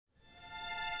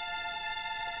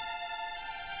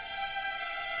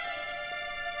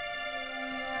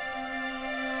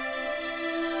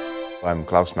I'm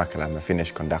Klaus Mäkelä, I'm a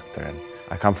Finnish conductor, and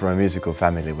I come from a musical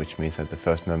family, which means that the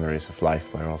first memories of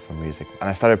life were all from music. And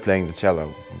I started playing the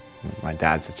cello. My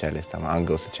dad's a cellist, and my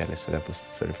uncle's a cellist, so that was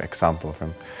sort of example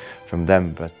from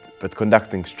them. But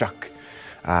conducting struck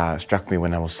me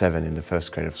when I was 7 in the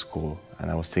first grade of school, and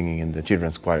I was singing in the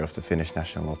children's choir of the Finnish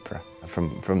National Opera.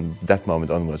 From that moment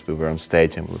onwards, we were on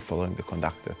stage and we were following the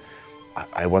conductor.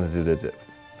 I wanted to do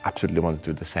absolutely wanted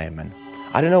to do the same. And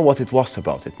I don't know what it was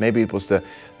about it. Maybe it was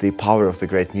the power of the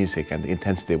great music and the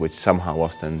intensity which somehow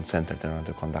was then centered around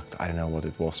the conductor. I don't know what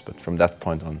it was, but from that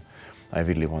point on, I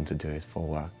really wanted to do it for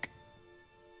work.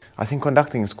 I think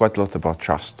conducting is quite a lot about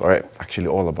trust, or actually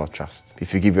all about trust.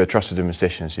 If you give your trust to the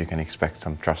musicians, you can expect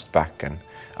some trust back. And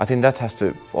I think that has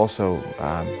to also,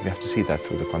 you have to see that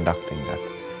through the conducting, that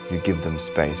you give them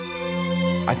space.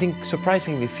 I think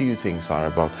surprisingly few things are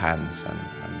about hands and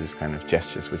these kind of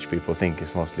gestures, which people think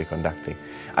is mostly conducting.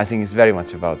 I think it's very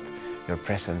much about your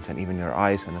presence and even your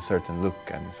eyes and a certain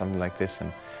look and something like this.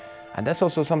 And that's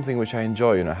also something which I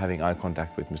enjoy, you know, having eye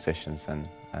contact with musicians and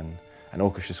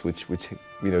orchestras which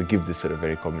you know, give this sort of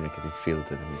very communicative feel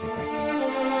to the music making.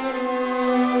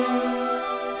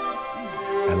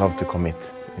 I love to commit,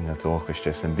 you know, to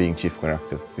orchestras, and being chief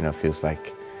conductor, you know, feels like,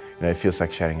 you know, it feels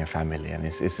like sharing a family, and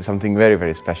it's something very,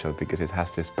 very special because it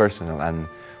has this personal and,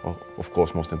 of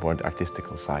course, most important,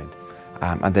 artistical side.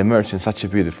 And they merge in such a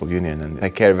beautiful union, and I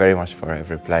care very much for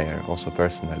every player, also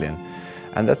personally,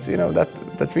 and that's, you know,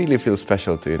 that really feels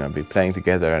special to, you know, be playing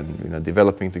together and, you know,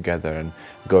 developing together and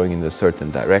going in a certain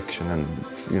direction and,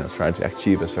 you know, trying to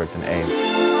achieve a certain aim.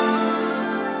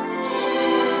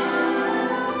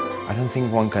 I don't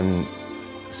think one can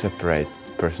separate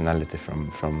personality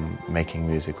from making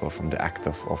music or from the act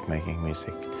of making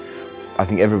music. I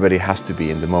think everybody has to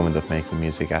be in the moment of making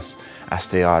music as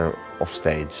they are off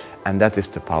stage, and that is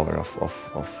the power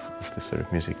of this sort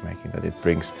of music making, that it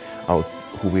brings out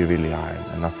who we really are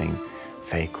and nothing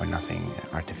fake or nothing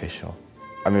artificial.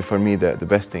 I mean, for me, the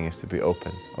best thing is to be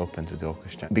open to the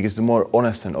orchestra, because the more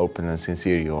honest and open and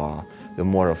sincere you are, the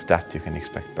more of that you can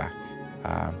expect back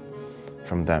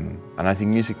from them. And I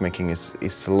think music making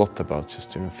is a lot about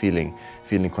just, you know,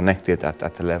 feeling connected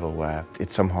at the level where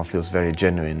it somehow feels very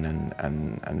genuine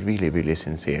and really, really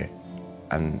sincere.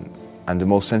 And the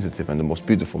most sensitive and the most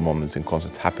beautiful moments in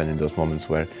concerts happen in those moments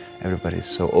where everybody is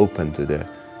so open to the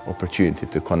opportunity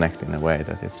to connect in a way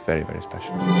that it's very, very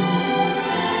special.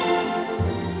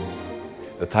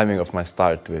 The timing of my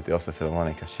start with the Oslo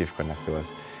Philharmonic as chief conductor was,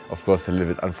 of course, a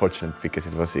little bit unfortunate because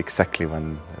it was exactly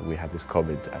when we had this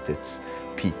COVID at its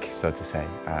peak, so to say.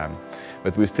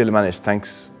 But we still managed,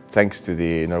 thanks to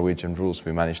the Norwegian rules,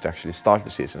 we managed to actually start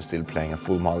the season still playing a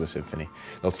full Mahler symphony.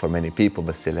 Not for many people,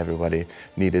 but still everybody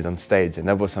needed on stage, and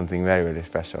that was something very, very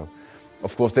special.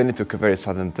 Of course, then it took a very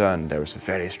sudden turn. There was a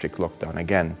very strict lockdown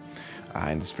again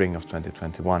in the spring of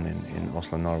 2021 in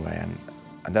Oslo, Norway.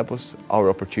 And that was our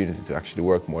opportunity to actually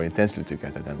work more intensely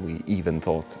together than we even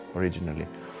thought originally.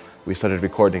 We started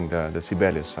recording the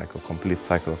Sibelius cycle, complete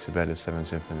cycle of Sibelius 7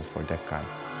 symphonies for Deccan.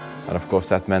 And of course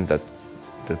that meant that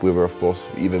we were, of course,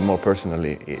 even more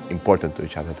personally important to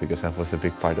each other, because that was a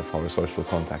big part of our social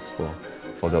contacts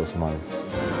for those months.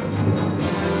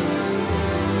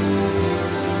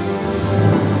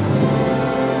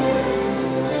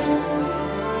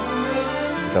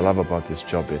 What I love about this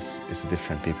job is the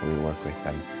different people we work with,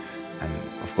 and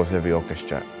of course every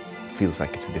orchestra feels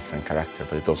like it's a different character,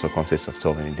 but it also consists of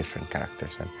so many different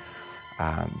characters. And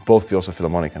both the Oslo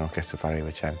Philharmonic and Orchestra Paris,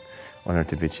 which I'm honored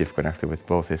to be chief conductor with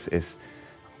both,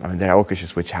 I mean, there are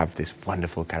orchestras which have these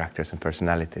wonderful characters and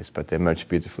personalities, but they merge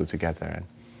beautifully together.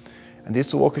 And these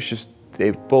two orchestras,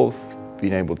 they've both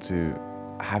been able to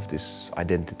have this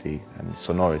identity and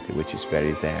sonority which is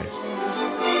very theirs.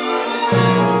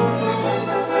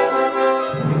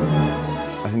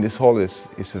 I think this hall is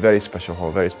a very special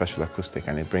hall, very special acoustic,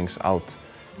 and it brings out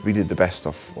really the best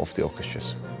of the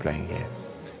orchestras playing here.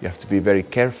 You have to be very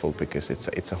careful because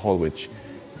it's a hall which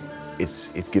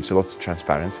it gives a lot of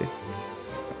transparency.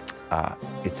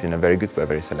 It's in a very good way,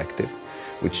 very selective,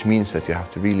 which means that you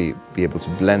have to really be able to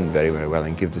blend very, very well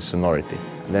and give the sonority.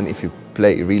 And then if you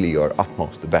play really your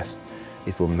utmost, the best,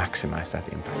 it will maximize that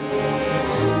impact.